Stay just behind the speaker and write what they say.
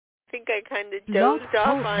think I kind of dozed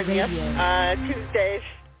off on Tuesdays.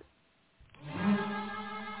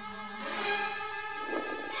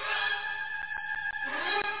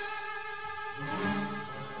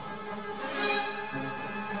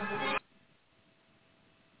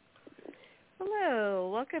 Hello,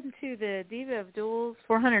 welcome to the Diva of Dool's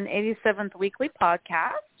 487th weekly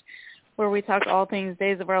podcast, where we talk all things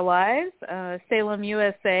Days of Our Lives. Salem,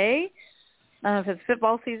 USA. If it's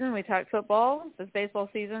football season, we talk football. If it's baseball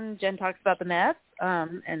season, Jen talks about the Mets.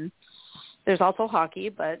 And there's also hockey,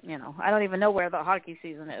 but, I don't even know where the hockey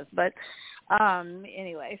season is. But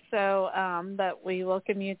anyway, but we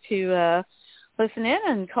welcome you to listen in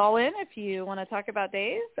and call in if you want to talk about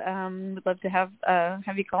days. We'd love to have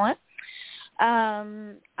you call in.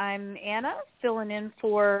 I'm Anna, filling in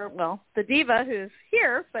for, the Diva, who's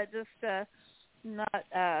here, but just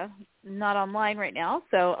not online right now.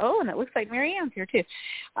 So, and it looks like Marianne's here too.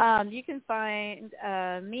 You can find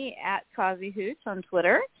me at Causey Hooch on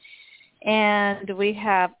Twitter, and we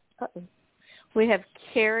have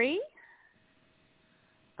Carrie.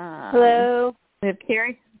 Hello. We have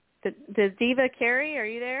Carrie. The Diva Carrie, are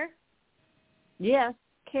you there? Yes,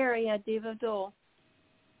 Carrie at Diva of Dool.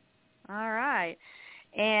 All right.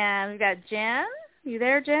 And we've got Jen. You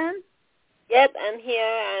there, Jen? Yep, I'm here.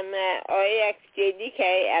 I'm at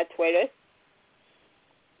REXJDK at Twitter.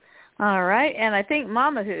 All right. And I think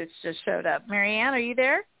Mama Hooch just showed up. Marianne, are you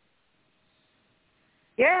there?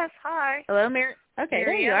 Yes, hi. Hello, Mary. Okay,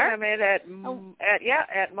 there you are. I'm at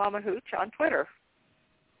Mama Hooch on Twitter.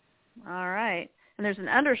 All right. And there's an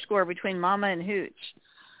underscore between Mama and Hooch.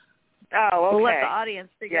 Oh, okay. We'll let the audience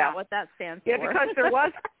figure out what that stands for. Yeah,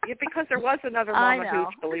 because there was another Mama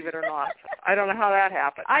Hooch, believe it or not. I don't know how that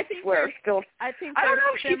happened. I don't know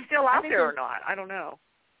if she's still out there or not. I don't know.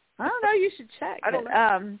 I don't know. You should check. I don't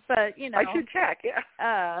know. But I should check.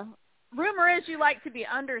 Yeah. Rumor is you like to be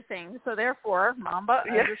under things, so therefore, Mamba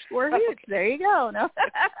underscore Hooch. There you go. No.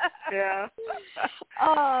 Yeah.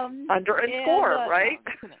 Under and score, right?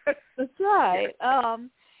 That's right.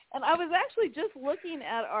 And I was actually just looking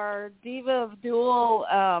at our Diva of Dool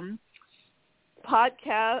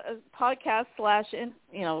podcast /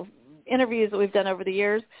 interviews that we've done over the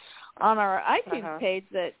years on our iTunes page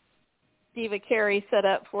that Diva Carey set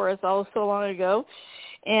up for us all so long ago.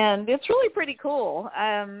 And it's really pretty cool.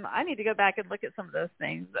 I need to go back and look at some of those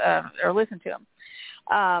things or listen to them.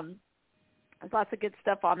 There's lots of good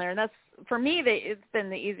stuff on there. And that's, for me, it's been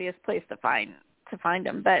the easiest place to find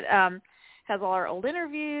them. But has all our old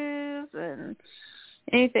interviews and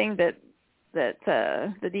anything that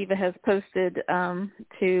the Diva has posted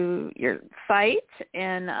to your site.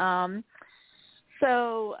 And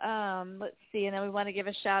let's see. And then we want to give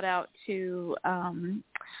a shout out to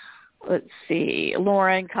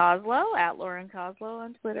Lauren Coslow, at Lauren Coslow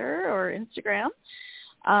on Twitter or Instagram,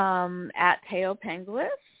 at Teo Penguis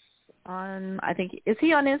on, I think, is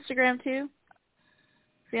he on Instagram too?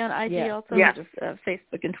 Is he on IG also? Yeah. Or just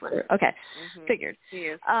Facebook and Twitter? Okay, figured. He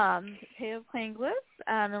is. Teo Penguis.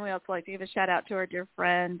 And we also like to give a shout out to our dear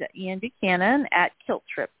friend Ian Buchanan at Kilt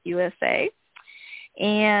Trip USA.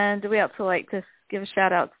 And we also like to give a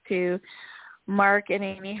shout out to Mark and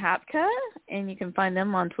Amy Hapka, and you can find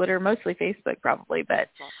them on Twitter, mostly Facebook probably, but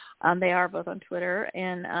they are both on Twitter.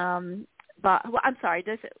 And I'm sorry,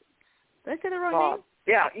 did I say the wrong name?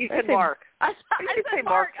 Yeah, you said Mark. I said say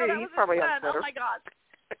Mark too. Oh, He's probably on Twitter. Oh my God,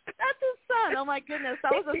 that's his son. Oh my goodness,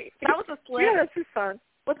 that was a slip. Yeah, that's his son.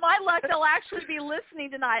 With my luck, they'll actually be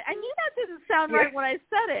listening tonight. I knew that didn't sound right when I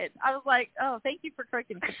said it. I was like, oh, thank you for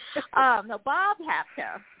correcting me. No, Bob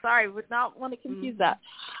Hapka. Sorry, would not want to confuse that.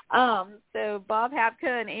 So Bob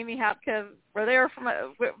Hapka and Amy Hapka were there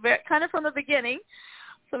kind of from the beginning.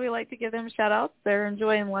 So we like to give them shout-outs. They're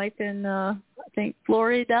enjoying life in, I think,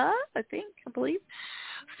 Florida, I believe,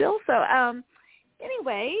 still. So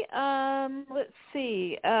anyway, let's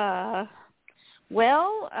see.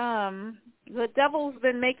 The Devil's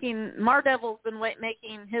been making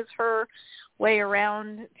her way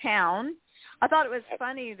around town. I thought it was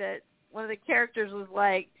funny that one of the characters was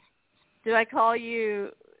like, "Do I call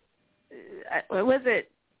you?" Was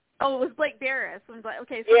it? Oh, it was Blake Barris. I was like,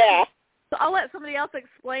 okay, so I'll let somebody else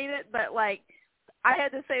explain it. But like, I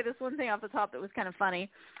had to say this one thing off the top that was kind of funny.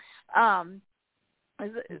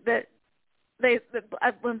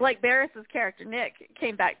 When Blake Barris's character Nick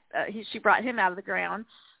came back, she brought him out of the ground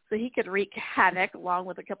so he could wreak havoc along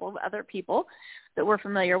with a couple of other people that we're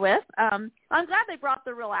familiar with. I'm glad they brought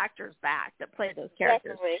the real actors back that played those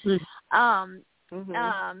characters.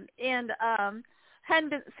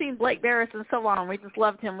 Hadn't seen Blake Barris in so long. We just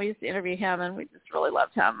loved him. We used to interview him, and we just really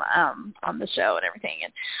loved him on the show and everything.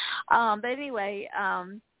 And but anyway,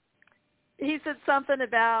 he said something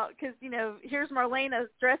about, because, here's Marlena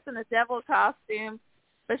dressed in a devil costume,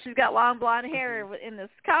 but she's got long blonde hair in this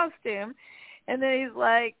costume. And then he's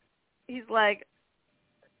like,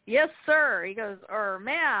 yes, sir. He goes, or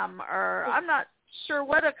ma'am, or I'm not sure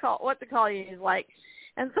what to call you. He's like,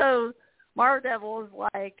 and so Devil is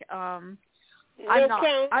like, I'm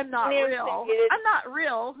not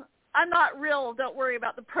real. Don't worry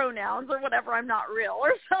about the pronouns or whatever. I'm not real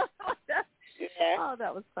or something like that. Yeah. Oh,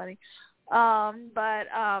 that was funny.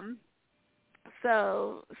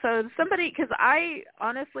 So somebody, because I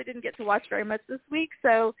honestly didn't get to watch very much this week,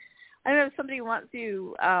 so I don't know if somebody wants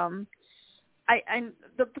to. The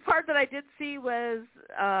part that I did see was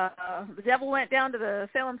the devil went down to the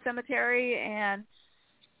Salem cemetery, and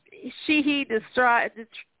he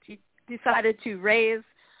decided to raise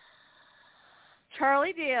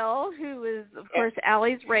Charlie Dale, who is, of course,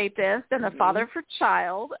 Allie's rapist and the father of her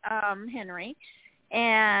child, Henry,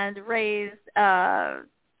 and raised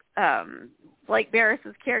Blake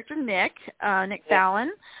Barris's character, Nick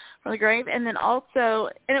Fallon, from the grave. And then also,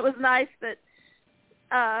 and it was nice that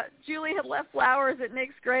Julie had left flowers at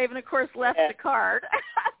Nick's grave and, of course, left the card.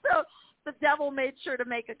 So the devil made sure to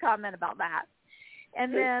make a comment about that.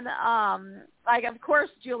 And then, of course,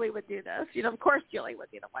 Julie would do this. Of course, Julie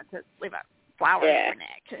would be the one to leave a flower for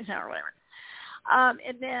Nick, or whatever.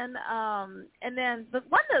 And then the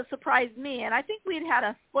one that surprised me, and I think we'd had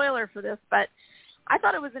a spoiler for this, but I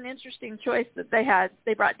thought it was an interesting choice that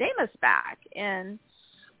they brought Damus back, and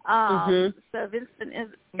so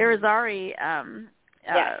Vincent Irizarry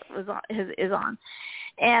is on.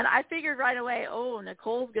 And I figured right away,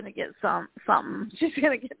 Nicole's going to get something. She's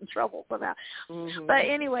going to get in trouble for that. Mm-hmm. But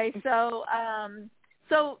anyway, so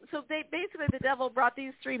they basically, the devil brought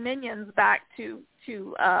these three minions back to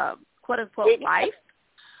quote unquote life.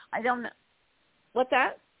 I don't know what's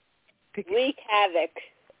that. Wreak havoc.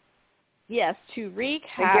 Yes, to wreak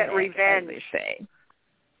havoc. Get revenge. As they say.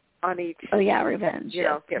 On each. Oh yeah, revenge.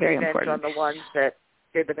 Get very revenge important. on the ones that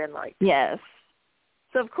did them in like. Yes.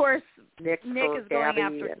 So of course Nick is going Gabby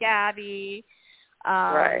after Gabby.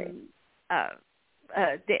 Right.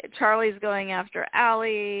 Charlie's going after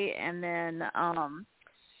Allie, and then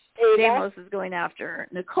Damos is going after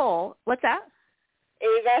Nicole. What's that?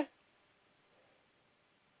 Ava.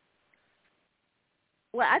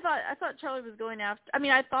 Well, I thought Charlie was going after. I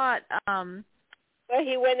mean, I thought. Well,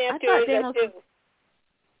 he went after Ava too.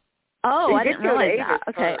 Oh, I didn't realize that.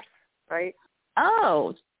 Okay. First, right.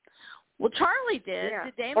 Oh. Well, Charlie did. Yeah.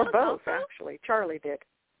 Did Damus or both, also? actually. Charlie did.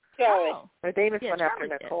 Charlie. Oh. Or Damus went Charlie after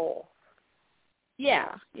did. Nicole.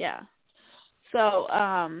 Yeah. So,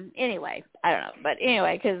 anyway, I don't know. But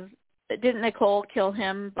anyway, because didn't Nicole kill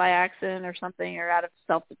him by accident or something, or out of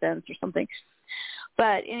self-defense or something?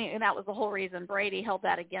 But anyway, and that was the whole reason Brady held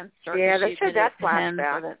that against her. Yeah, they showed that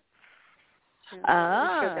flashback. Okay.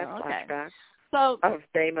 Flashback. So of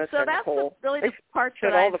Damus and that's Nicole. Really the parts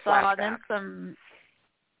that I saw. Then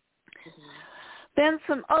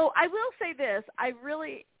some. Oh, I will say this. I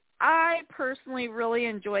personally really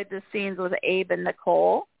enjoyed the scenes with Abe and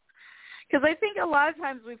Nicole, because I think a lot of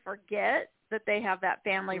times we forget that they have that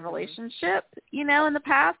family relationship, in the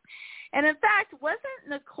past. And in fact, wasn't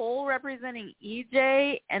Nicole representing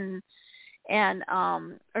EJ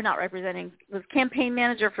or not representing, was campaign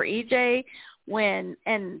manager for EJ and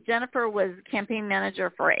Jennifer was campaign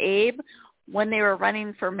manager for Abe when they were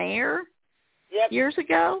running for mayor years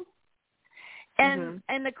ago? And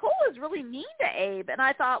Nicole was really mean to Abe, and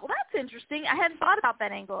I thought, well, that's interesting. I hadn't thought about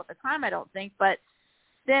that angle at the time, I don't think, but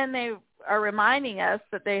then they are reminding us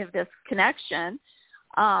that they have this connection,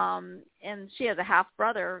 and she has a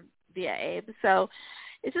half-brother via Abe, so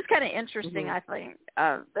it's just kind of interesting, I think.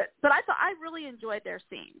 But I thought I really enjoyed their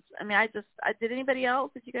scenes. I mean, did anybody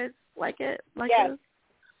else? Did you guys like it? Yes.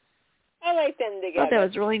 I like them together. I thought that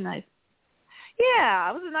was really nice. Yeah,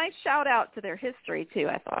 it was a nice shout-out to their history, too,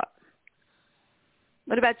 I thought.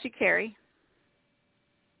 What about you, Carrie?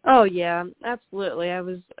 Oh, yeah, absolutely. I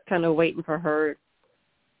was kind of waiting for her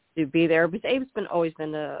to be there, because Abe's always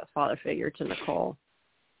been a father figure to Nicole.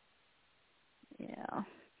 Yeah.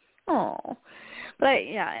 Oh. But,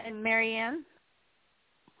 and Marianne?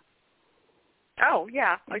 Oh,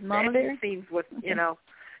 yeah. Mama there? Scenes with, I'm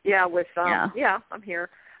here.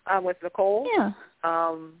 With Nicole. Yeah.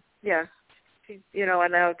 She,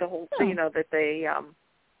 and the whole thing, that they,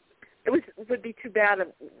 it would be too bad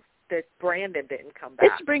that Brandon didn't come back. They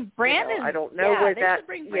should bring Brandon. I don't know where that.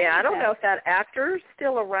 I don't back. know if that actor's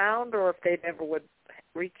still around or if they never would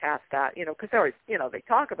recast that. Because they always, they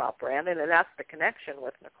talk about Brandon, and that's the connection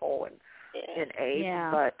with Nicole and Abe. Yeah.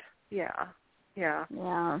 But yeah,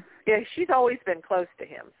 she's always been close to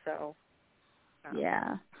him. So.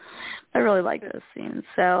 Yeah. I really like those scenes.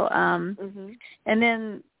 So, and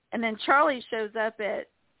then Charlie shows up at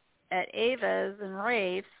Ava's and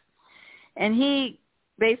Rafe's, and he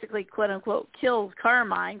basically, quote unquote, kills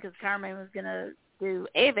Carmine because Carmine was going to do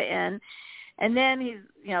Ava in. And then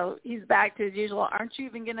he's back to his usual, aren't you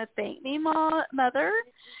even going to thank me, mother?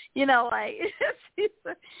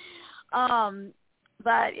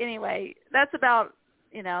 But anyway, that's about,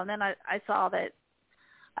 and then I saw that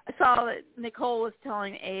Nicole was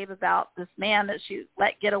telling Abe about this man that she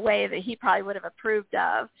let get away that he probably would have approved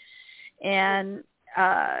of. And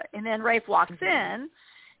then Rafe walks in,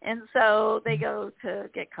 and so they go to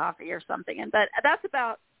get coffee or something. But that's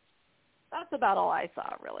about all I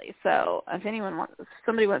saw, really. So if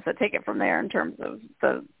somebody wants to take it from there in terms of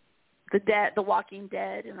the Walking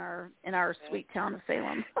Dead in our sweet town of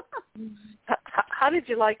Salem. How did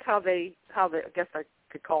you like how they I guess I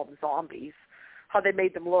could call them zombies, how they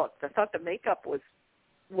made them look? I thought the makeup was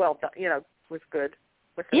well done, was good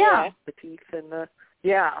with the teeth and the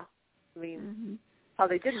how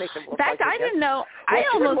they did make them look. In fact, like I didn't know. I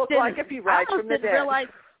almost didn't. Like if you rise from the dead. Realize,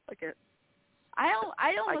 like I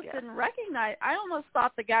almost didn't recognize. I almost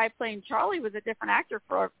thought the guy playing Charlie was a different actor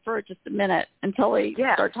for just a minute until he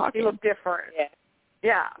started talking. He looked different.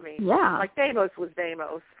 Yeah, like Deimos was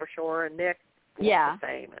Deimos for sure, and Nick was the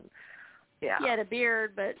same, and he had a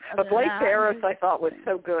beard, but Blake Harris I thought was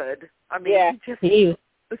so good. I mean,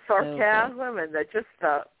 the sarcasm and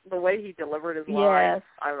the way he delivered his lines.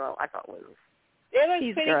 I don't know. I thought was.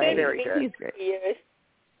 He's great. Very good. He's great. Years.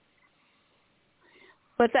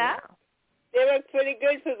 What's that? They were pretty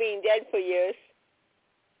good for being dead for years.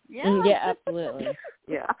 Yeah. Yeah, absolutely.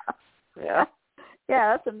 Yeah,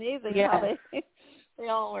 that's amazing. Yeah. How they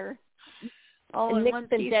all were all in one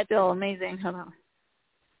piece. Still amazing.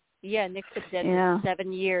 Yeah, Nick's been dead for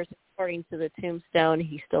 7 years. According to the tombstone,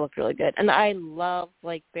 he still looked really good. And I love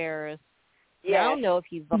Blake Barris. Yeah. I don't know if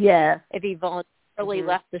he voluntarily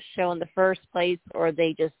left the show in the first place or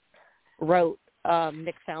they just wrote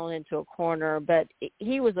Nick Fallon into a corner, but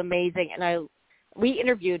he was amazing. And we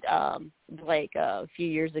interviewed Blake a few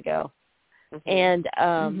years ago, and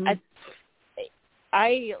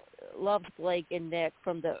I loved Blake and Nick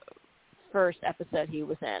from the first episode he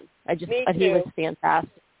was in. I just thought he was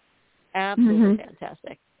fantastic, absolutely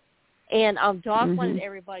fantastic. And Doc wanted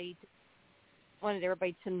everybody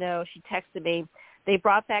to know. She texted me. They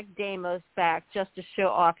brought back Deimos back just to show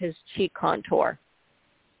off his cheek contour.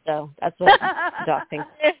 So that's what Doc thinks.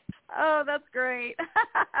 Oh, that's great.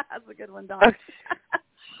 That's a good one, Doc.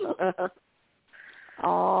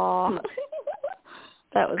 Oh,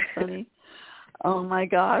 that was funny. Oh my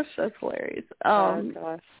gosh, that's hilarious.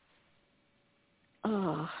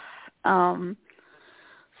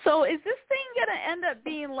 So is this thing gonna end up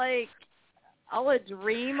being like a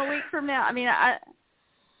dream a week from now? I mean, I'm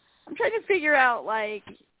trying to figure out, like,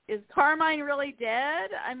 is Carmine really dead?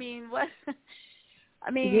 I mean, what? I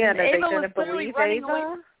mean, Ava was literally running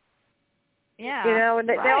away. Yeah, and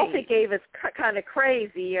they all think Ava's kind of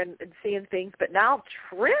crazy and seeing things, but now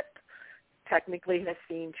Trip technically has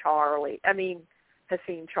seen Charlie. Oh,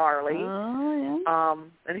 yeah.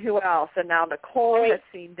 And who else? And now Nicole has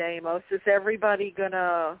seen Deimos. Is everybody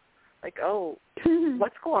gonna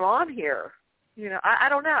what's going on here? I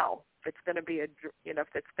don't know if it's gonna be if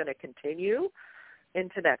it's gonna continue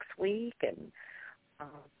into next week, and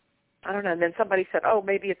I don't know. And then somebody said, oh,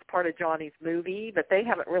 maybe it's part of Johnny's movie, but they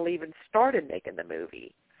haven't really even started making the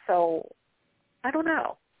movie. So I don't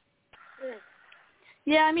know.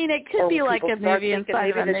 Yeah, I mean, it could be like a movie inside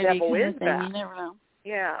of a movie kind of thing. Back. You never know.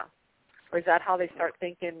 Yeah. Or is that how they start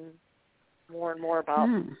thinking more and more about,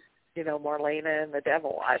 Marlena and the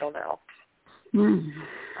devil? I don't know. I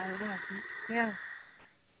don't know. Yeah.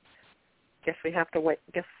 Guess we have to wait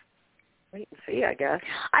and see, I guess.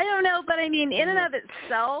 I don't know, but I mean, in and of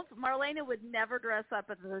itself, Marlena would never dress up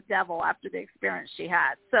as the devil after the experience she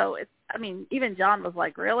had. So, even John was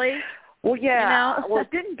like, really? Well, yeah. Well,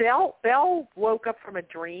 didn't Belle woke up from a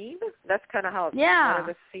dream? That's kind of how one of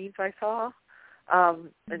the scenes I saw.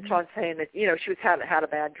 And Sean's saying that, she had a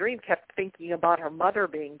bad dream, kept thinking about her mother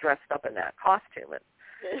being dressed up in that costume. And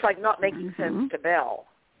it's like not making sense to Belle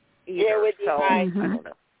either. Yeah, I don't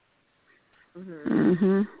know.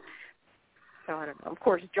 So I don't know. Of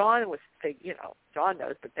course, John John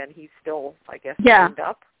knows, but then he's still, I guess, chained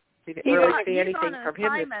up. We didn't really see anything from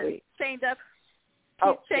him this week. Chained up.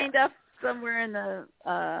 He's chained up somewhere in the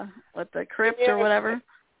crypt or whatever.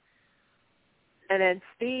 And then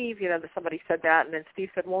Steve, somebody said that, and then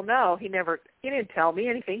Steve said, well, no, he didn't tell me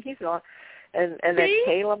anything. He's not. And then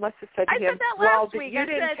Kayla must have said to him, well, you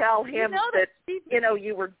didn't tell him that,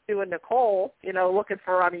 you were doing Nicole, looking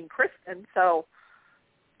for, Kristen. So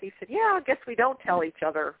he said, yeah, I guess we don't tell each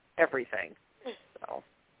other everything. So.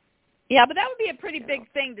 Yeah, but that would be a pretty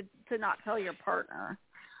big thing to not tell your partner.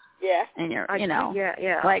 Yeah. And you're,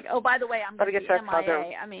 yeah. like, oh, by the way, I'm going to be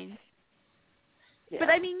MIA. Yeah.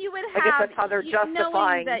 But you would have. I guess that's how they're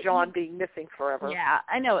justifying John being missing forever. Yeah,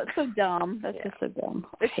 I know, it's so dumb. That's just so dumb.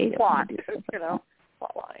 It's plot,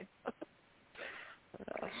 plot line.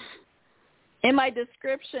 In my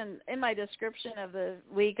description of the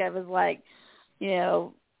week, I was like,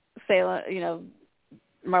 Salem,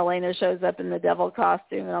 Marlena shows up in the devil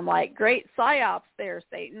costume, and I'm like, great psyops there,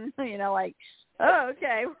 Satan. Oh,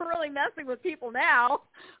 okay, we're really messing with people now.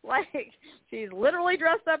 Like, she's literally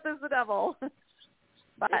dressed up as the devil.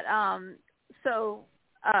 But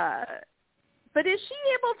but is she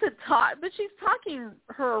able to talk? But she's talking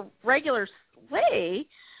her regular way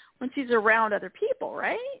when she's around other people,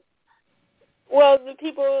 right? Well, the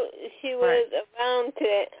people she was around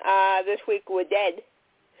this week were dead.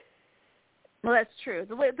 Well, that's true.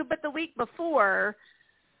 But the week before,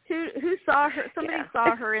 who saw her? Somebody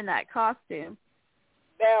saw her in that costume.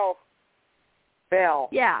 Belle.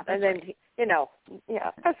 Yeah. And then,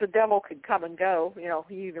 because the devil could come and go,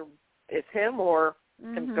 he either is him or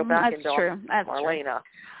can go back into Marlena.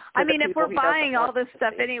 True. If we're buying all this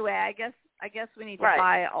stuff anyway, I guess we need to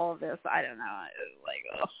buy all of this. I don't know. Like,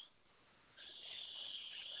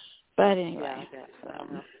 but anyway.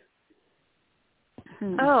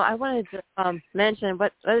 Oh, I wanted to mention,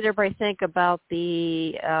 what did everybody think about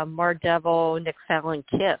the Mardevil Nick Salem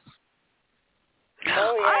kiss?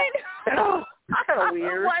 Oh, yeah. Oh, kind of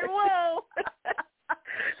weird. Whoa.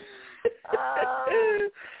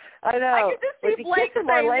 I know. I could just see Blake saying,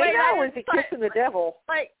 Marlena, or was he kissing the devil?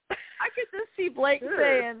 Like, I could just see Blake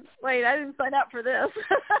saying, wait, I didn't sign up for this.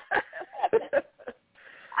 Think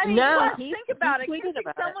about it. Kissing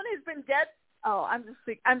someone who's been dead. Oh, I'm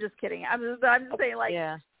just kidding. I'm just saying, like,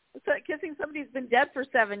 kissing somebody who's been dead for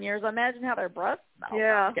 7 years. Imagine how their breath smells.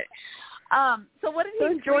 Yeah. Okay. So what did he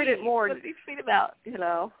enjoyed it more? What did he tweet about?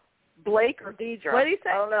 Blake or Deidre? What did he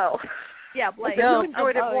say? I don't know. Yeah, Blake. Who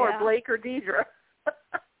enjoyed it more, Blake or Deidre?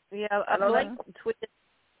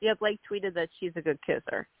 Blake tweeted that she's a good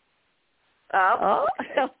kisser. Oh,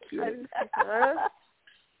 cute.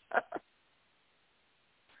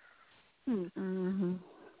 Mm-hmm.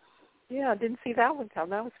 Yeah, I didn't see that one come.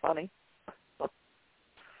 That was funny.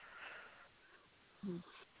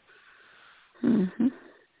 Mm-hmm.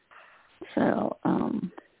 So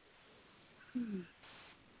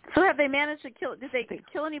have they managed to kill? Did they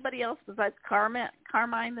kill anybody else besides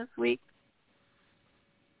Carmine this week?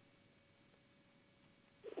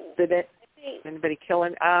 Did it? Anybody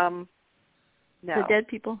killing? No. The dead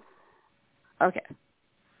people? Okay.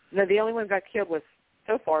 No, the only one that got killed was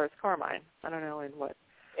so far is Carmine. I don't know in what.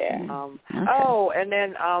 Yeah. Okay. Oh, and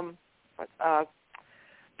then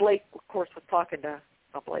Blake, of course, was talking to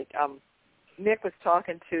Blake. Nick was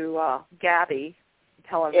talking to Gabby,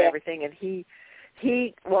 telling him everything, and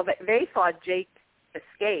they thought Jake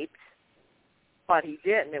escaped, but he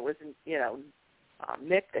didn't. It was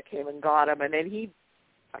Nick that came and got him, and then he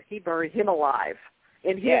buried him alive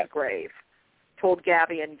in his grave. Told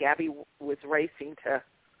Gabby, and Gabby was racing to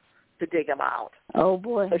dig him out. Oh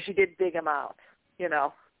boy! So she did dig him out.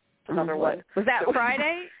 Another one. Was that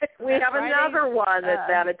Friday? We have another one that's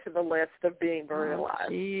added to the list of being buried alive.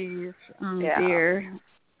 Jeez. Oh dear.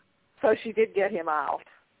 So she did get him out.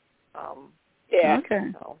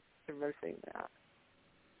 Okay. So we're seeing that.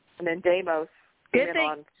 And then Deimos. Good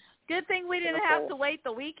thing we didn't have to wait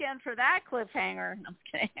the weekend for that cliffhanger. I'm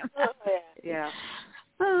kidding. Yeah.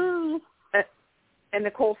 Oh. And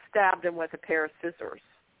Nicole stabbed him with a pair of scissors.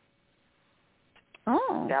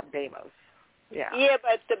 Oh. Stabbed Deimos. Yeah. Yeah,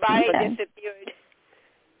 but the body disappeared.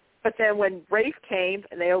 But then when Rafe came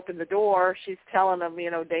and they opened the door, she's telling them,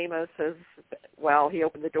 Deimos is, he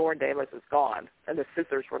opened the door and Deimos is gone. And the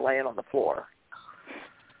scissors were laying on the floor.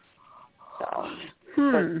 So.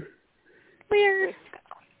 Weird.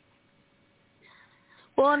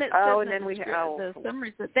 Well, and it says and then we the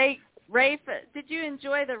summaries that Rafe, did you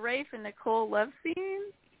enjoy the Rafe and Nicole love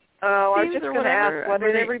scene? Oh, I was just going to ask, what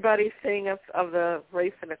did everybody think of the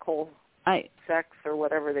Rafe and Nicole sex or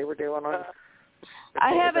whatever they were doing on?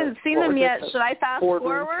 I haven't seen them yet. Should I fast forward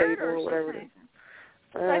or whatever?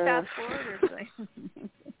 Should I fast forward or should I?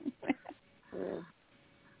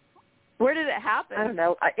 Where did it happen? I don't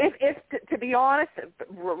know. If to be honest,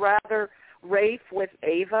 rather Rafe with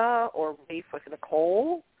Ava or Rafe with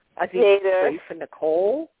Nicole. I think Rafe and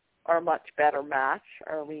Nicole. are a much better match.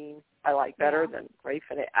 I mean, I like better than Rafe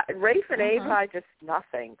and Ava. Rafe and Ava, just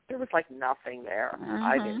nothing. There was like nothing there.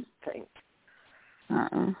 I didn't think.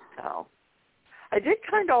 So I did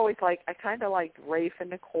kind of always like. I kind of liked Rafe and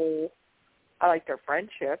Nicole. I liked their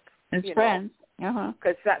friendship. As friends.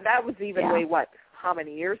 Because that was even way how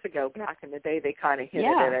many years ago back in the day? They kind of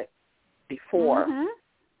hinted at it before.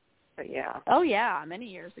 But Oh yeah, many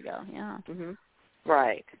years ago. Yeah.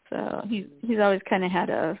 Right. So he's always kind of had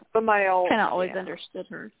always understood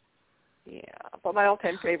her. Yeah, but my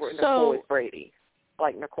all-time favorite Nicole is Brady. I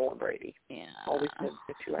like Nicole and Brady. Yeah. Always the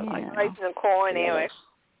two I like. I like Nicole and Eric.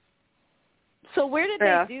 So where did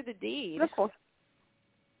they do the deed? Nicole.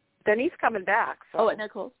 Then he's coming back. So. Oh, at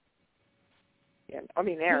Nicole's? Yeah, I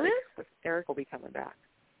mean, Eric. Eric will be coming back.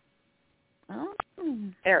 Oh.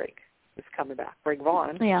 Eric is coming back. Greg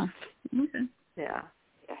Vaughn. Yeah. Okay. Yeah.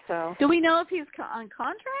 So. Do we know if he's on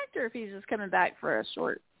contract or if he's just coming back for a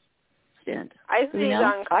short stint? I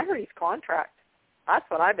heard he's contract. That's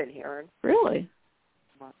what I've been hearing. Really?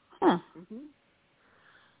 Huh.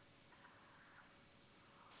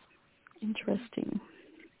 Interesting.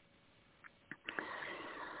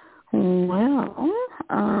 Well,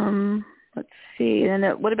 let's see.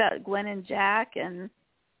 And what about Gwen and Jack and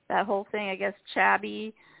that whole thing? I guess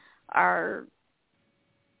Chabby, our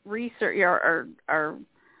research, are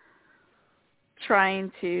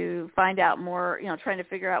trying to find out more, trying to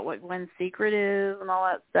figure out what Gwen's secret is and all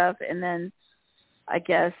that stuff. And then I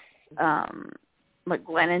guess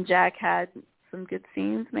Gwen and Jack had some good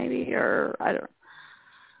scenes maybe, or I don't know.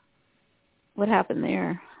 What happened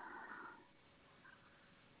there?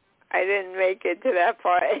 I didn't make it to that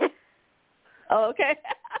part. Oh, okay.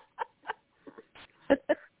 I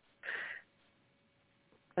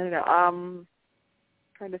don't know.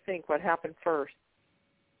 Trying to think what happened first.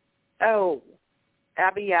 Oh,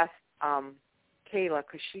 Abby asked Kayla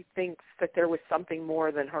because she thinks that there was something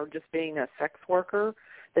more than her just being a sex worker,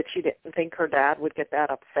 that she didn't think her dad would get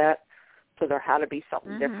that upset, so there had to be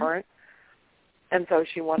something different. And so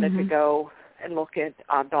she wanted to go and look at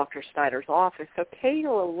Dr. Snyder's office. So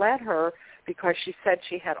Kayla let her because she said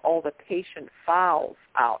she had all the patient files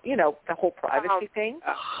out, the whole privacy thing.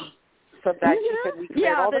 So that she said we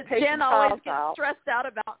cleared all the patient Jen files always gets stressed out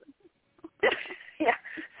about it. Yeah.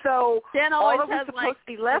 So Jen all always that was has supposed to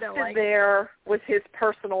be left in there was his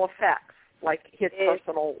personal effects, like his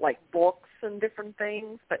personal books and different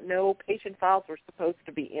things, but no patient files were supposed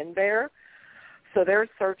to be in there. So they're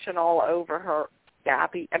searching all over her.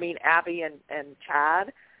 Abby and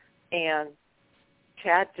Chad, and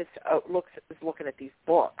Chad just is looking at these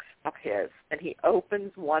books of his, and he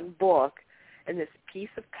opens one book, and this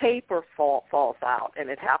piece of paper falls out,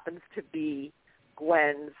 and it happens to be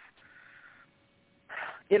Gwen's,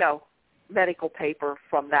 medical paper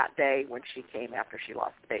from that day when she came after she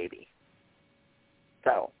lost the baby.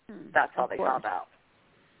 So that's how they found out.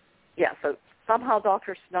 Yeah, so somehow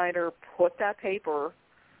Dr. Snyder put that paper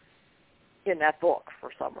in that book for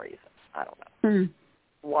some reason. I don't know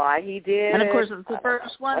why he did. And of course, it's the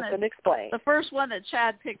first one. Explained. The first one that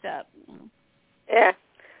Chad picked up. Yeah.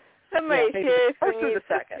 Somebody first or the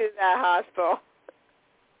second to that hospital.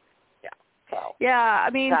 Yeah. So. Yeah, I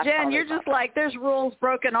mean, Jen, you're just like there's rules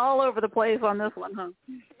broken all over the place on this one, huh?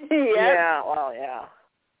 Yeah. Well, yeah.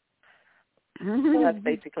 So that's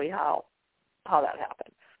basically how that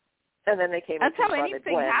happened. And then they came. That's and how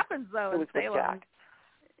anything Gwen. happens, though, in Salem. Jack.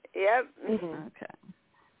 Yep. Okay.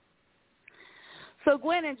 So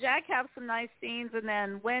Gwen and Jack have some nice scenes, and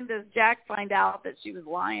then when does Jack find out that she was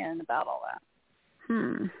lying about all that?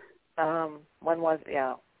 When was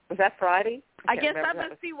was that Friday? I guess I'm going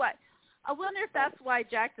to see what. I wonder if that's why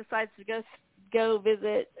Jack decides to go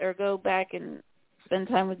visit or go back and spend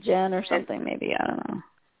time with Jen or something. Maybe, I don't know.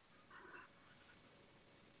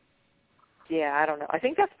 Yeah, I don't know. I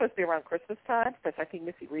think that's supposed to be around Christmas time because I think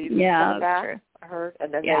Missy Reeves is coming back. True. I heard,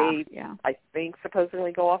 and then they, I think,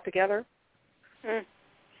 supposedly go off together. Yeah.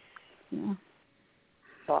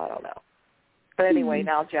 So I don't know. But anyway,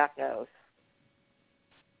 now Jack knows.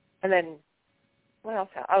 And then what else?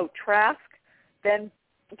 Oh, Trask then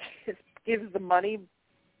gives the money.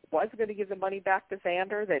 Was going to give the money back to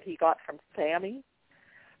Xander that he got from Sammy,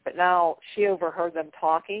 but now she overheard them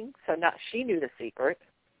talking, so now she knew the secret.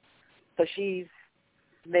 So she's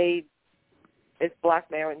is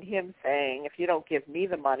blackmailing him, saying, if you don't give me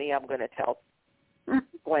the money, I'm going to tell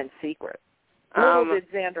Gwen's secret. Little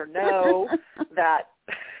did Xander know that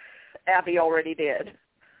Abby already did.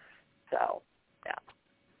 So, yeah.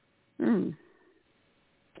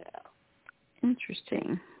 Yeah.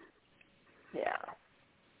 Interesting. Yeah.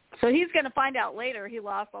 So he's going to find out later he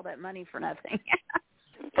lost all that money for nothing.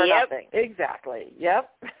 For nothing. Exactly. Yep.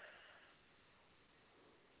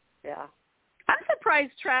 Yeah. I'm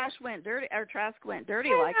surprised Trask went dirty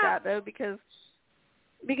like that though, because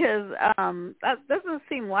that doesn't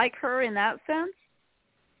seem like her in that sense.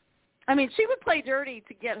 I mean, she would play dirty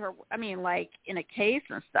to get her. I mean, like in a case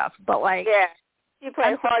and stuff, but like, yeah, she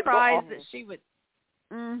played I'm surprised that she would.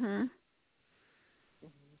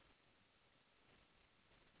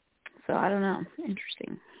 So I don't know.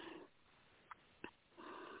 Interesting.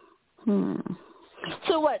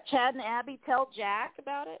 So what? Chad and Abby tell Jack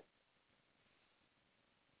about it,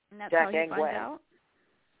 and that's Jack how he and finds Gwen. out.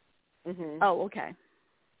 Mhm. Oh, okay.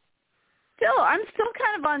 I'm still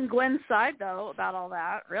kind of on Gwen's side though about all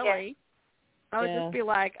that. Really, yeah. I would just be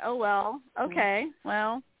like, oh well, okay,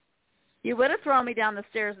 well, you would have thrown me down the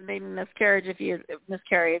stairs and made me miscarry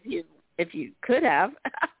if you could have.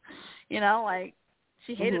 You know, like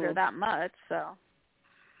she hated her that much. So.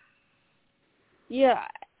 Yeah,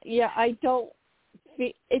 I don't.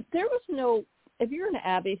 If you're an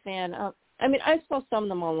Abby fan, I mean, I saw some of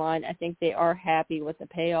them online. I think they are happy with the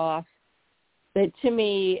payoff, but to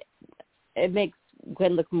me, it makes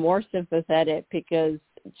Gwen look more sympathetic because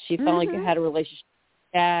she felt like had a relationship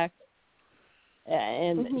with Jack,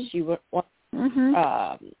 and she wouldn't want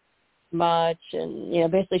much,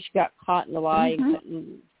 and basically she got caught in the lie and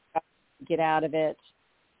couldn't get out of it.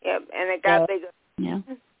 Yep, and it got bigger. Yeah.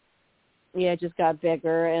 Yeah, it just got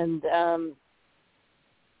bigger, and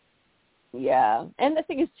and the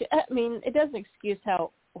thing is, I mean, it doesn't excuse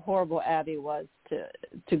how horrible Abby was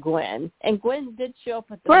to Gwen, and Gwen did show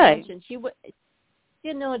up at the mansion. She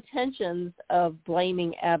had no intentions of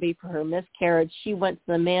blaming Abby for her miscarriage. She went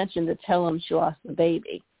to the mansion to tell him she lost the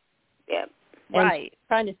baby. Yep. And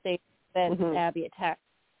trying to say that Abby attacked.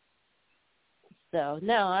 So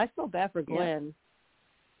no, I feel bad for Gwen.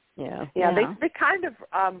 Yeah. They kind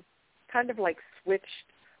of like switched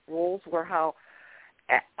roles where how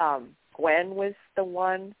Gwen was the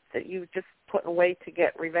one that you just put away to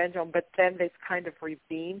get revenge on, but then they've kind of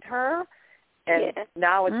redeemed her, and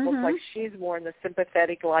now it looks like she's more in the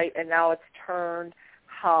sympathetic light, and now it's turned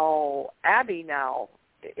how Abby now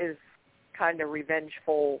is kind of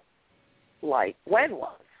revengeful like Gwen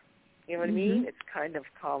was. You know what I mean? It's kind of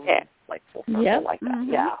come like full circle like that.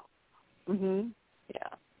 Yeah.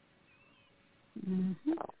 Yeah.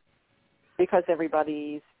 So, because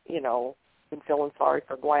everybody's, been feeling sorry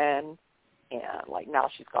for Gwen, and like now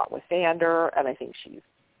she's got with Xander, and I think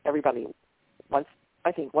everybody wants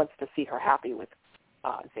to see her happy with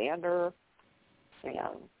Xander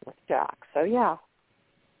and with Jack. So yeah,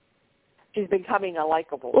 she's becoming a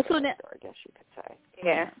likable character, I guess you could say.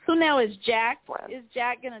 Yeah. So now is Jack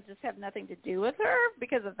gonna just have nothing to do with her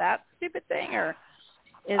because of that stupid thing, or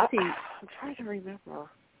is he? I'm trying to remember.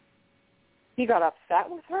 He got upset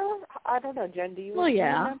with her? I don't know, Jen, do you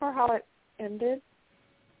remember how it ended?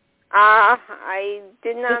 I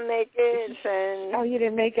did not make it. And you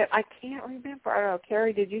didn't make it? I can't remember. I don't know.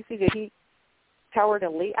 Carrie, did you see? Did he tell her to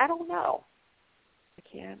leave? I don't know.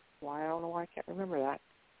 I don't know why I can't remember that.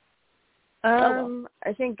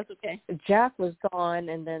 I think Jack was gone,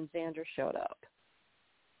 and then Xander showed up.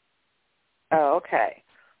 Oh, okay.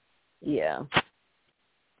 Yeah.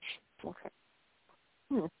 Okay.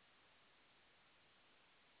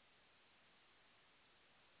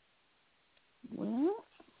 Well,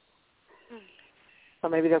 so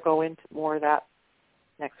maybe they'll go into more of that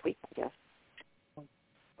next week, I guess.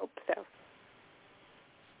 Hope so.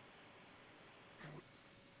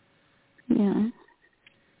 Yeah.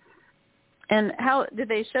 And how did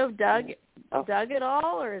they show Doug at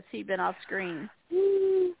all, or has he been off screen?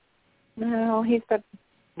 No, he's been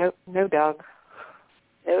no Doug.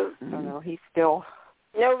 No. No, he's still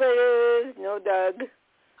no Liz, no Doug.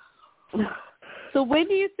 So when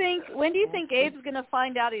do you think Abe's going to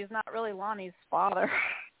find out he's not really Lonnie's father?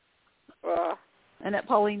 And that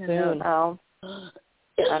Paulina knows. I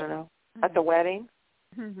don't know. At the wedding?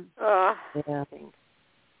 Yeah.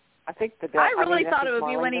 I think I really thought it would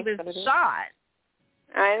be when he was shot.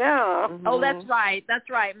 I know. Oh, that's right. That's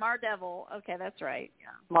right. Mardevil. Okay, that's right.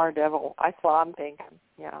 Yeah. Mardevil. I saw him thinking.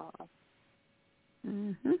 Yeah.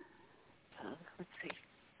 Let's see.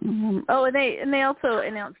 Oh, and they also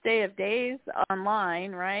announced Day of Days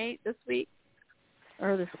online, right? This week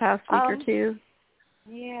or this past week or two.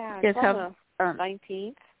 Yeah, it's on the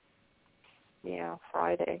 19th. Yeah,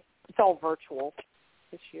 Friday. It's all virtual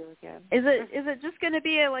this year again. Is it just going to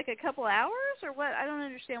be like a couple hours or what? I don't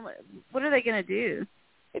understand what are they going to do?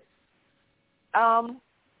 I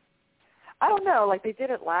don't know. Like they did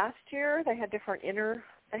it last year. They had different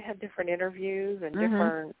interviews and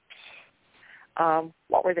different.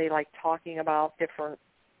 What were they like talking about? Different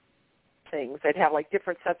things. They'd have like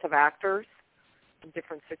different sets of actors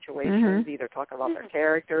different situations, either talking about their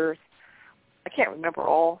characters. I can't remember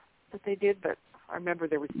all that they did, but I remember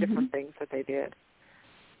there was different things that they did.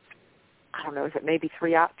 I don't know, is it maybe 2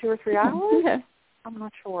 or 3 hours? Okay. I'm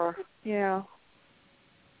not sure. Yeah.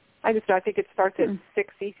 I just know, I think it starts at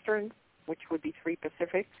 6 Eastern, which would be 3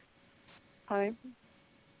 Pacific time.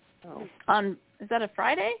 Oh. Is that a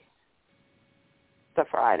Friday? It's a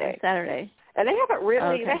Friday. Or Saturday. And they haven't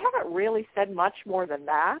really said much more than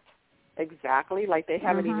that. Exactly. Like they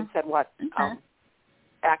haven't even said what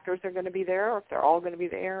actors are going to be there, or if they're all going to be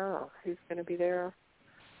there, or who's going to be there.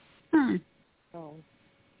 So,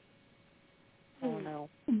 I don't know.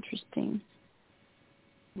 Interesting.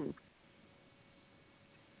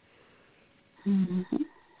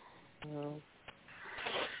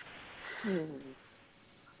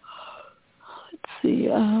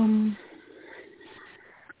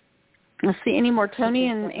 Let's see. Any more Tony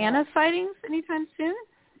and Anna sightings anytime soon?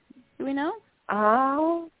 Do we know?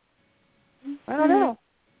 I don't know.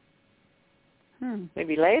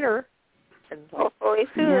 Maybe later. Hopefully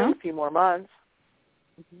soon. A few more months.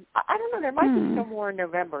 I don't know. There might be some more in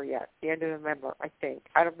November yet. The end of November, I think.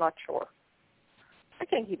 I'm not sure. I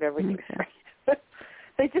can't keep everything straight.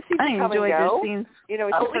 They just seem to come and go. You know,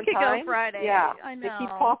 at different we could times. go Friday. Yeah, I know. they keep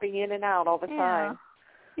popping in and out all the time.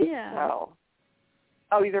 Yeah. So,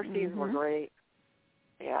 their scenes were great.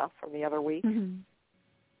 Yeah, from the other week.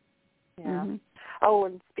 Yeah. Oh,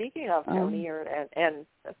 and speaking of Tony, and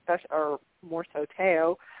especially, or more so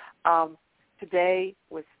Teo, today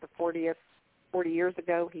was the 40 years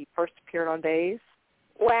ago he first appeared on Days.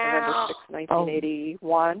 Wow. November 6,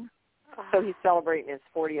 1981. So he's celebrating his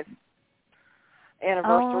 40th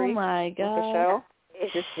anniversary with the show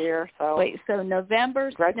this year. So wait, so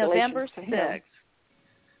November 6th.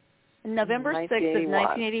 November 6th of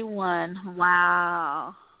 1981.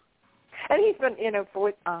 Wow. And he's been,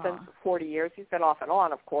 since 40 years, he's been off and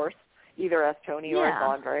on, of course, either as Tony or as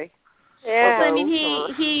Andre. Yeah. Well, I mean,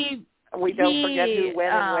 we don't forget who,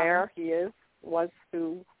 when, and where he was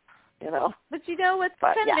who, But what's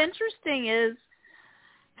kind of interesting is,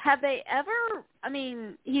 have they ever, I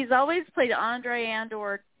mean, he's always played Andre and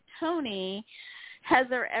or Tony. Has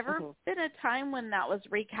there ever been a time when that was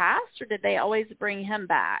recast, or did they always bring him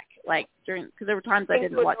back? Like because there were times I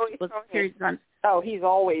didn't watch periods of time. Oh, he's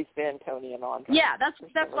always been Tony and Andre. Yeah, that's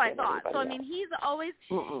what I thought. So I mean, he's always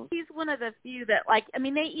he's one of the few that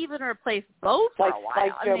they even replaced both for a while.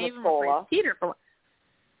 Like Joe they even replaced Peter for.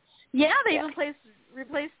 Yeah, they even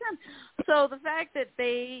replaced him. So the fact that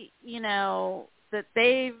they that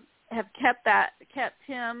they have kept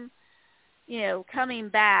him. Coming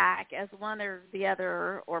back as one or the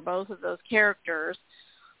other or both of those characters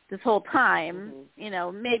this whole time,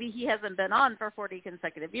 maybe he hasn't been on for 40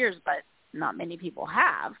 consecutive years, but not many people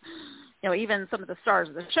have. Even some of the stars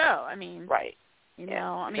of the show. I mean, right.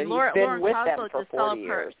 Lauren Coslow just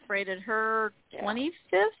celebrated her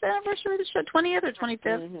 25th anniversary of the show, 20th or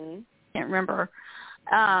 25th. Can't remember.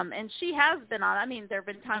 And she has been on. I mean, there have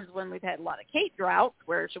been times when we've had a lot of Kate droughts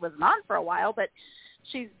where she wasn't on for a while, but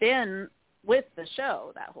she's been with the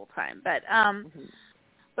show that whole time, but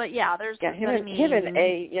yeah, there's him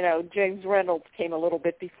and James Reynolds came a little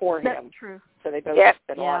bit before him. That's true. So they both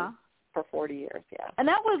been on for 40 years. Yeah, and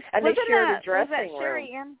that was they shared a dressing room.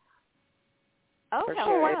 Sherry Ann? Oh,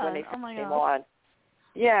 when they first came on.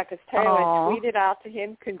 Yeah, because Teo tweeted out to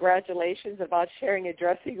him congratulations about sharing a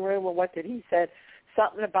dressing room, and what did he said?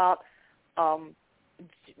 Something about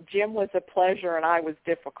Jim was a pleasure and I was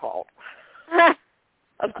difficult.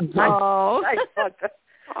 I thought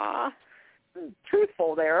that,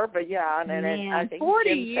 truthful there, but and I think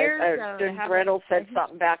 40 years Jim Reynolds said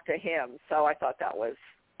something back to him, so I thought that was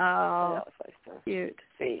nice to cute.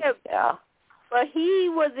 See. Yeah. But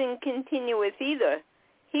he wasn't continuous either.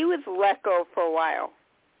 He was let go for a while.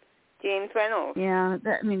 James Reynolds. Yeah,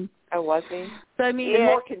 oh, was he? So I mean,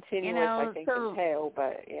 more continuous, I think, than Teo,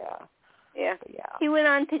 but yeah. He went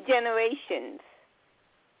on to Generations.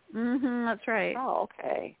 That's right. Oh,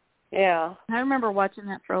 okay. Yeah. I remember watching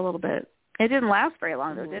that for a little bit. It didn't last very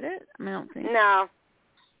long, though, did it? I mean, I don't think. No.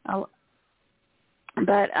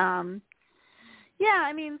 But,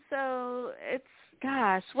 so it's,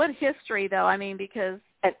 gosh, what history, though. I mean, because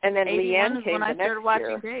and then Leanne came when I started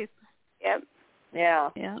watching Days. Yep. Yeah.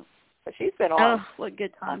 Yeah. But she's been on. Oh, what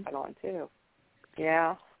good time. Been on, too.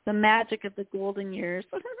 Yeah. The magic of the golden years.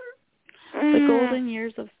 The golden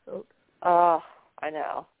years of soap. Oh, I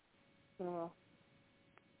know. Oh.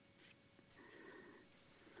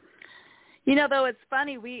 Though it's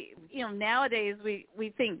funny, we, nowadays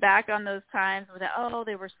we think back on those times with,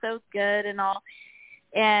 they were so good and all.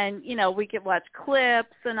 And, we could watch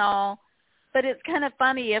clips and all. But it's kind of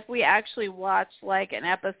funny if we actually watch like an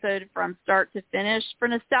episode from start to finish. For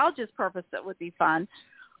nostalgia's purpose, that would be fun.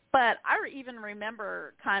 But I even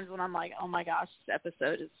remember times when I'm like, oh, my gosh, this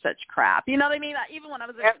episode is such crap. You know what I mean? Even when I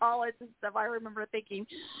was in college and stuff, I remember thinking,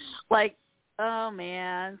 like, oh,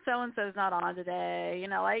 man, so-and-so's not on today. You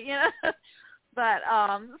know, like, you know. But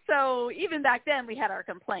so even back then we had our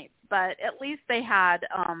complaints. But at least they had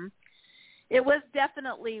it was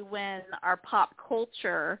definitely when our pop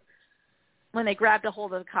culture, when they grabbed a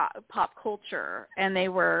hold of pop culture and they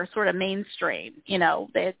were sort of mainstream. You know,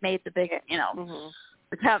 they had made the big, you know,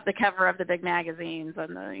 the cover of the big magazines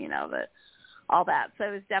and the, you know, the all that. So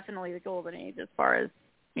it was definitely the golden age as far as,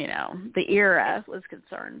 you know, the era was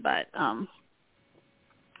concerned. But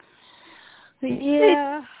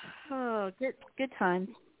yeah, oh, good times.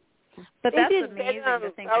 But that's amazing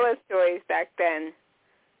to think. Color stories back then.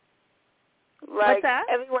 Like what's that?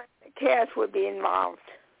 Everyone in the cast would be involved.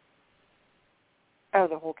 Oh,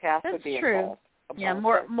 the whole cast would be involved. Yeah,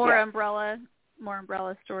 more umbrella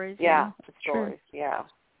stories. Yeah, the stories. True. Yeah.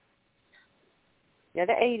 Yeah,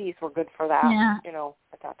 the 80s were good for that. Yeah. You know,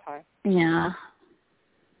 at that time. Yeah.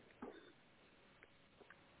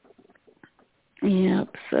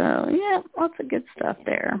 Yep. So yeah, lots of good stuff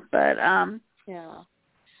there. But yeah.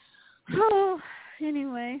 Oh,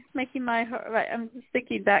 anyway, making my heart. I'm just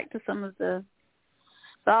thinking back to some of the.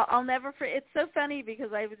 I'll never forget. It's so funny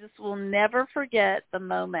because I just will never forget the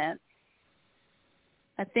moment.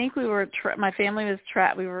 I think we were. My family was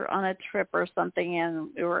trapped. We were on a trip or something, and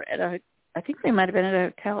we were at a. I think we might have been at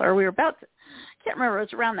a hotel, or we were about to. I can't remember. It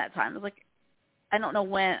was around that time. It was like, I don't know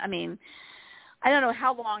when. I mean, I don't know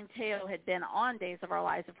how long Teo had been on Days of Our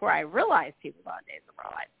Lives before I realized he was on Days of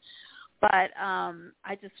Our Lives. But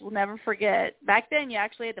I just will never forget. Back then, you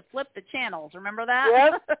actually had to flip the channels. Remember that?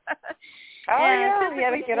 Yep. Oh, yeah. You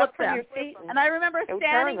had to get up from your seat. And I remember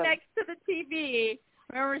standing next to the TV.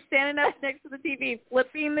 Next to the TV,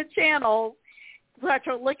 flipping the channels,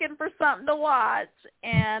 looking for something to watch.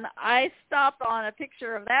 And I stopped on a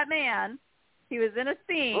picture of that man. He was in a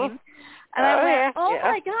scene. And I went,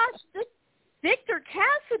 my gosh, this Victor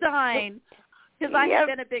Cassadine. Because I had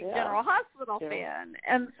been a big General Hospital fan.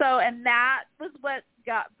 And that was what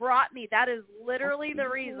brought me. That is literally the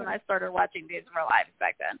reason I started watching Days of Our Lives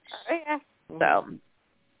back then. So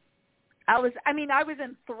I was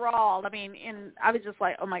enthralled. I was just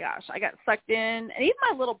like, oh my gosh, I got sucked in. And even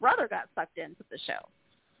my little brother got sucked into the show.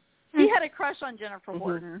 He had a crush on Jennifer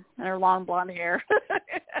Wharton and her long blonde hair.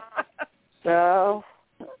 But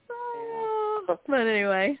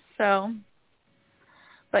anyway, so.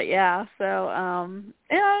 But yeah, so I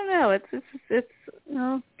don't know. It's you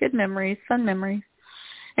know, good memories, fun memories.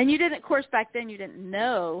 And you didn't, of course, back then you didn't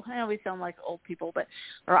know. I know we sound like old people,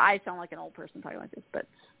 or I sound like an old person talking like this. But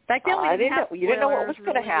back then you didn't know what was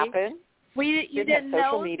going to happen. You didn't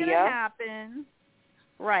know what was going to happen.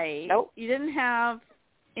 Right. Nope. You didn't have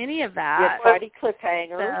any of that. You had Friday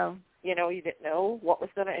cliffhangers. So, you know, you didn't know what was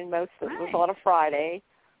going to. And most of it was on a Friday.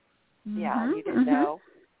 Mm-hmm, yeah, you didn't know.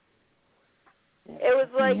 It was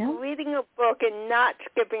like reading a book and not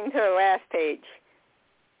skipping to the last page.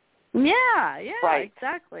 Yeah,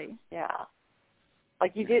 exactly. Yeah.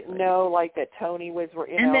 Like you didn't know like that Tony was,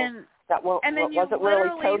 that wasn't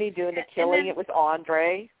really Tony doing the killing, it was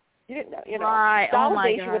Andre. You didn't know, you know. Right.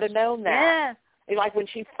 Nowadays you would have known that. Yes. Like when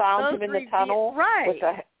she found him in the tunnel with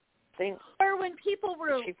the thing. Or when people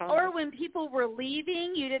were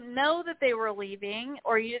leaving, you didn't know that they were leaving,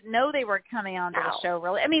 or you didn't know they were coming onto the show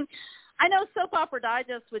really. I mean, I know Soap Opera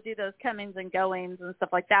Digest would do those comings and goings and stuff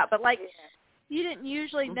like that, but like you didn't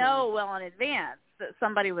usually know well in advance that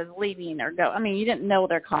somebody was leaving or go. I mean, you didn't know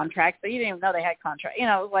their contracts, but you didn't even know they had contracts. You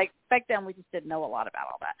know, like back then we just didn't know a lot about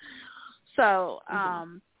all that. So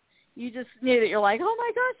you just knew that you're like, oh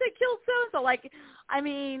my gosh, they killed so-and-so. Like, I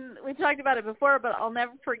mean, we talked about it before, but I'll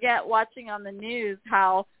never forget watching on the news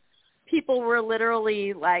how people were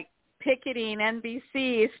literally like picketing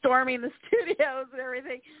NBC, storming the studios and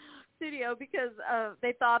everything. Because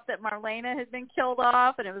they thought that Marlena had been killed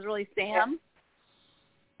off, and it was really Sam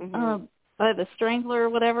by the Strangler or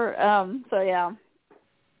whatever. So yeah,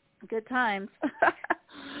 good times.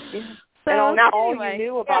 So and all you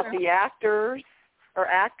knew about the actors or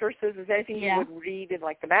actresses is anything you would read in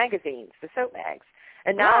like the magazines, the soap mags,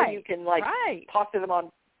 and now you can like talk to them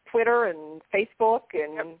on Twitter and Facebook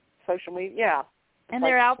and social media. Yeah, and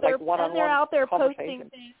they're out there. And they're out there posting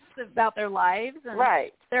things about their lives and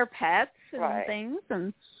their pets and things,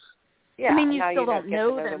 and I mean, you still don't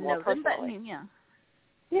know them, but I mean,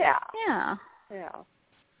 yeah,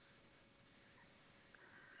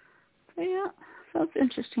 so it's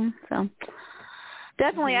interesting. So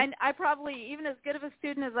Definitely. I probably, even as good of a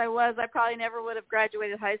student as I was, I probably never would have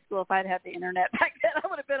graduated high school if I'd had the internet back then. I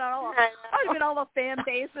would have been on all the fan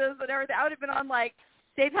bases and everything. I would have been on like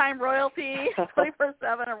daytime royalty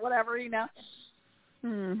 24/7 or whatever, you know.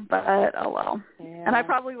 But oh well. Yeah. And I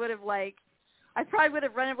probably would have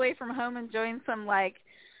run away from home and joined some like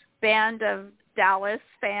band of Dallas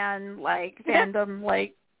fandom,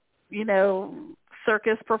 like, you know,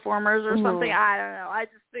 circus performers or something. I don't know. I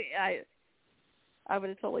just think I would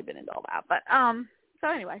have totally been into all that. But so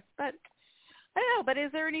anyway, but I don't know. But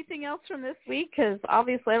is there anything else from this week? Because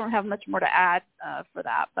obviously I don't have much more to add for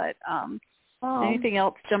that. But anything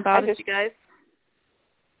else jump out at you guys?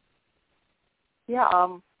 Yeah.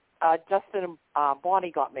 Justin and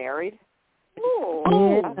Bonnie got married.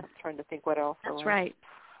 Oh. I'm trying to think what else. That's right.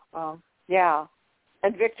 Yeah.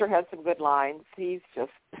 And Victor had some good lines. He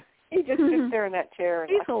just sits there in that chair.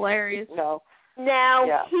 And he's hilarious. No.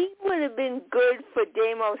 Now, he would have been good for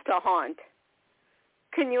Deimos to haunt.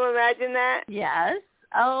 Can you imagine that? Yes.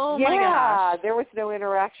 Oh, my gosh. Yeah, there was no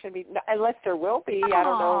interaction, unless there will be. I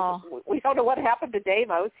don't know. We don't know what happened to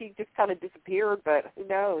Deimos. He just kind of disappeared, but who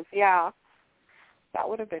knows? Yeah. That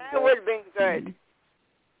would have been good. That would have been good.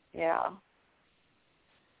 Yeah.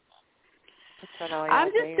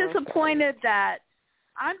 I'm just disappointed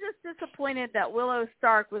that Willow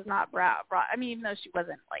Stark was not brought. I mean, even though she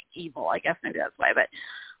wasn't like evil, I guess maybe that's why. But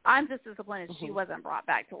I'm just disappointed she wasn't brought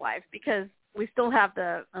back to life, because we still have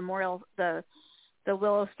the memorial, the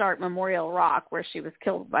Willow Stark Memorial Rock, where she was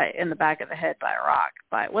killed in the back of the head by a rock.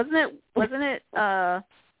 But wasn't it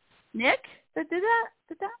Nick that did that?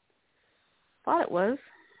 Thought it was.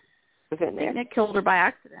 Was it Nick? Nick killed her by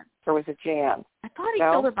accident. Or was it Jan? I thought he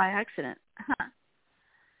killed her by accident. Huh.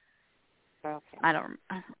 Okay. I don't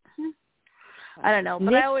know,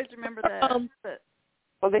 but Nick, I always remember the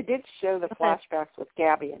well, they did show the flashbacks with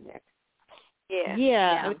Gabby and Nick.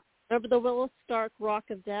 Yeah. Remember the Willow Stark Rock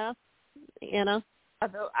of Death, Anna?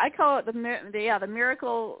 I call it the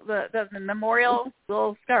miracle, the memorial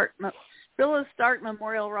Willow Stark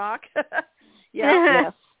Memorial Rock.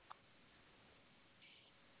 Yes.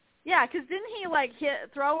 Yeah, because didn't he like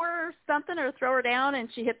throw her something or throw her down and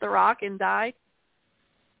she hit the rock and died?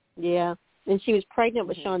 Yeah, and she was pregnant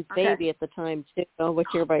with Sean's baby at the time too, which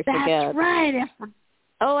everybody forgets. That's right.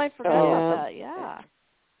 I forgot about that. Yeah.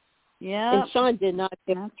 Yeah. And Sean did not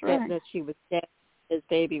care that she was dead. His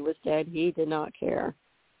baby was dead. He did not care.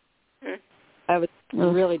 I was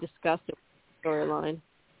really disgusted with the storyline.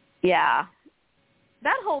 Yeah.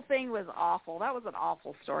 That whole thing was awful. That was an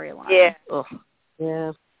awful storyline. Yeah. Ugh.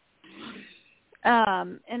 Yeah.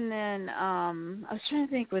 And then I was trying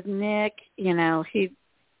to think with Nick, you know, do you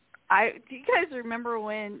guys remember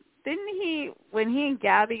when he and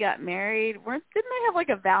Gabby got married? Didn't they have like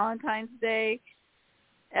a Valentine's Day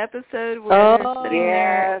episode where they're sitting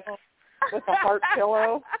there with a heart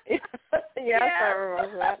pillow? Yes, I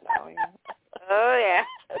remember that now. Yeah. Oh yeah.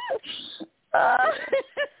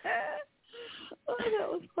 That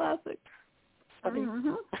was classic.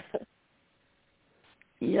 Mm-hmm.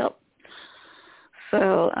 Yep.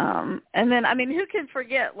 So, and then, I mean, who can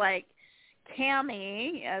forget, like,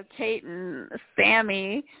 Tammy, Kate and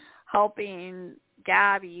Sammy helping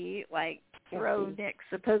Gabby, like, throw Nick's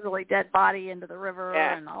supposedly dead body into the river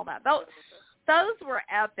and all that. Those were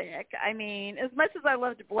epic. I mean, as much as I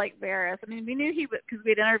loved Blake Barris, I mean, we knew he was, because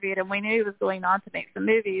we'd interviewed him, we knew he was going on to make some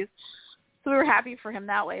movies, so we were happy for him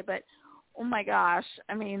that way. But, oh, my gosh,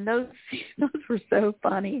 I mean, those were so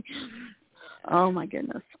funny. Oh, my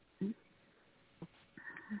goodness.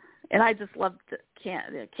 And I just loved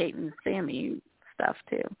Kate and Sammy stuff,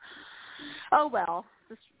 too. Oh, well,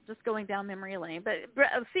 just going down memory lane. But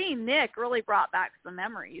seeing Nick really brought back some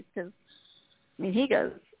memories, because, I mean, he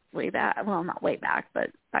goes way back. Well, not way back,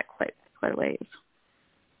 but back quite a ways.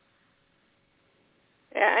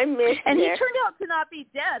 Yeah, I miss And Nick. he turned out to not be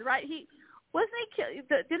dead, right?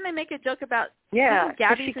 Didn't they make a joke about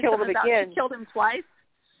Gabby she killed him again? She killed him twice?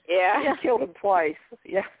 Yeah. She killed him twice.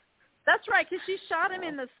 Yeah. That's right, because she shot him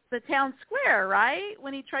in the town square, right,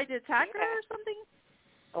 when he tried to attack her or something?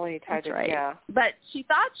 Oh, he tried to, right. But she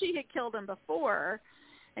thought she had killed him before,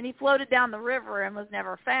 and he floated down the river and was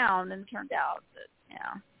never found, and turned out that,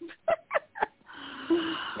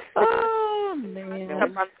 oh,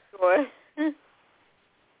 man.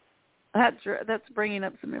 That's bringing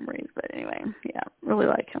up some memories, but anyway, yeah, really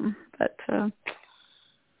like him. But I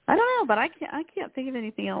don't know, but I can't think of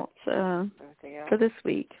anything else for this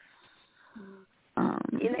week.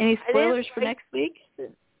 Any spoilers for next week?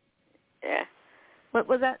 Yeah. What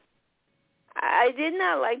was that? I did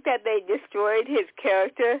not like that they destroyed his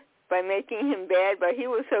character by making him bad, but he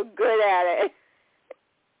was so good at it.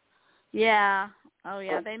 Yeah, Oh,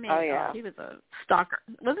 yeah, they made he was a stalker.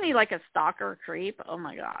 Wasn't he like a stalker creep? Oh,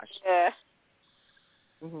 my gosh. Yeah.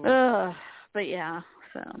 Mm-hmm. But, yeah,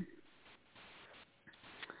 so.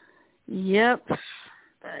 Yep. But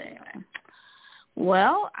anyway.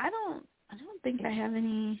 Well, I don't think I have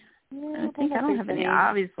any. I don't have any.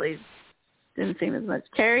 Obviously, didn't seem as much.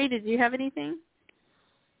 Carrie, did you have anything?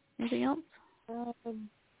 Anything else?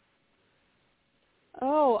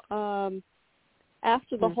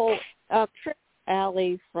 After the whole trip,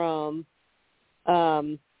 Allie from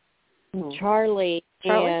Charlie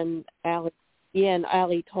and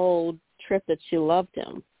Allie told Trip that she loved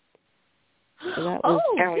him. So that was,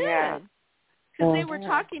 good. Because they were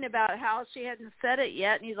talking about how she hadn't said it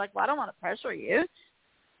yet, and he's like, well, I don't want to pressure you.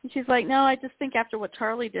 And she's like, no, I just think after what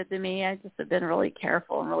Charlie did to me, I just have been really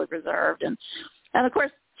careful and really reserved. And of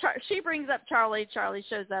course, she brings up Charlie. Charlie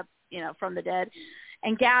shows up, from the dead.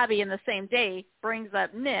 And Gabby, in the same day, brings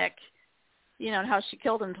up Nick, and how she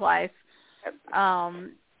killed him twice. Thought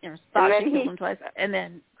she killed him twice. And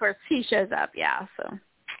then, of course, he shows up, so.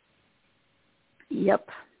 Yep.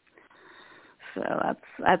 So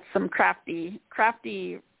that's some crafty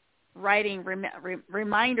writing,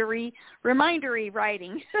 remindery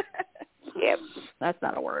writing. Yep. That's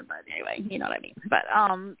not a word, but anyway, you know what I mean. But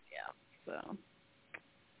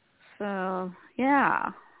So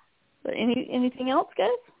yeah. But anything else, guys?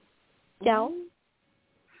 Gal?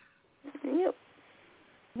 Yep.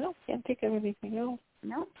 No, can't think of anything else.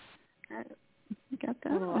 No. Got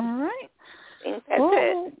that. All right. I think that's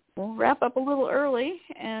it. We'll wrap up a little early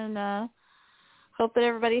and hope that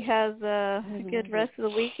everybody has a good rest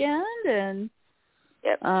of the weekend and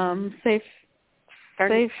safe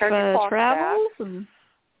travels. And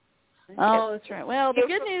that's right. Well, the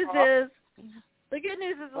good news is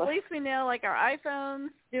at least we know, like, our iPhones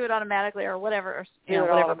do it automatically or whatever,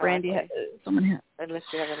 whatever brand you have. Someone has. Unless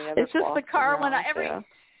you have any other. It's just the car when every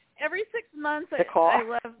 6 months, I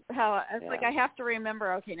love how it's like I have to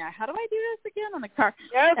remember, okay, now how do I do this again on the car?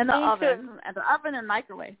 Yes, and the oven and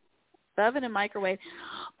microwave. The oven and microwave.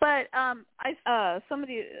 But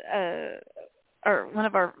somebody or one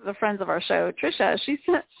of the friends of our show, Trisha, she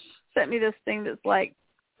sent me this thing that's like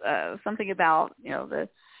something about, the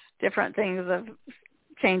different things of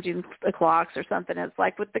changing the clocks or something. It's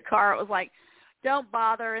like with the car, it was like, don't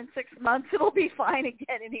bother. In 6 months, it'll be fine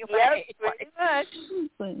again anyway. Yep, pretty much.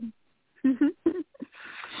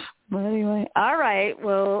 But anyway, all right.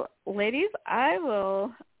 Well, ladies, I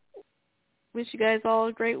will wish you guys all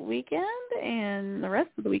a great weekend and the rest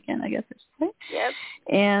of the weekend, I guess I should say. Yep.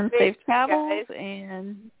 And safe travels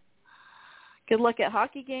and good luck at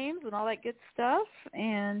hockey games and all that good stuff.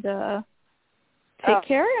 And take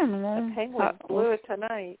care. And the Penguins blew it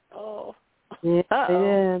tonight. Oh. Yeah.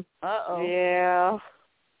 Uh-oh. Yeah.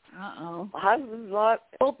 Uh-oh. I'm not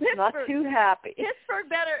too happy. Pittsburgh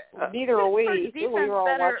better. Neither are we. We were all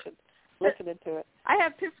listening to it. I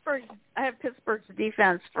have Pittsburgh's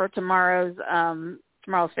defense for tomorrow's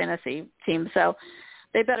fantasy team, so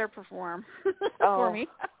they better perform for me.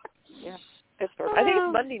 Yeah, Pittsburgh. I think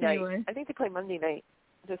it's Monday night. Anyway. I think they play Monday night.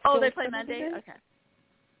 They play Monday? Okay.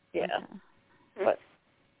 Yeah. Okay. But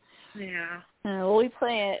yeah. Well, we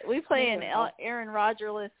play an Aaron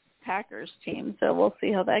Rodgers-less Packers team, so we'll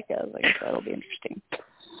see how that goes. I guess that'll be interesting.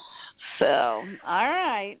 So, all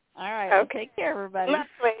right. Okay. Well, take care, everybody. Love,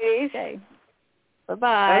 ladies. Okay.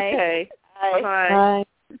 Bye-bye. Okay. Bye. Bye.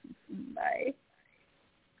 Bye.